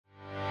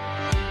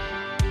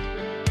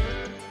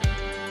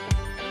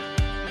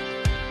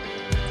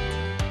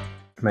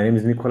My name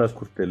is Nicolas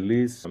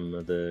Kourtellis.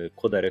 I'm the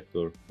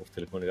co-director of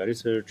Telefonica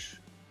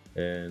Research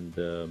and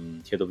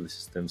head of the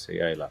Systems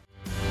AI Lab.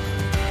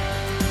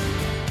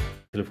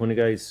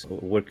 Telefonica is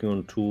working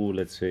on two,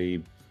 let's say,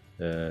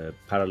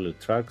 parallel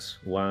tracks.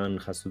 One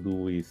has to do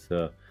with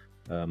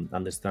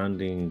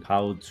understanding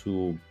how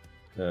to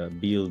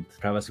build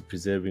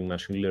privacy-preserving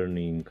machine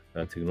learning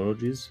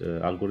technologies,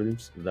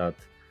 algorithms that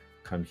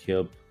can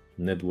help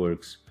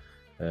networks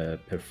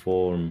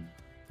perform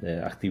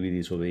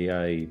activities of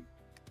AI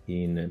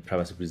in a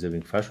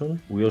privacy-preserving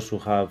fashion. We also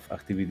have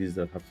activities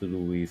that have to do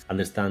with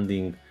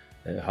understanding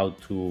how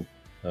to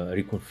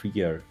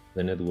reconfigure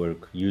the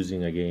network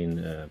using,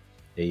 again,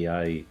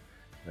 AI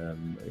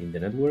in the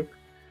network.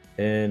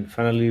 And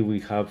finally, we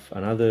have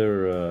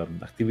another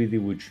activity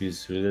which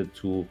is related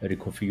to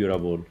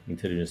reconfigurable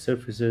intelligent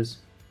surfaces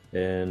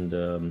and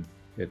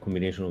a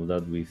combination of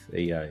that with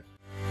AI.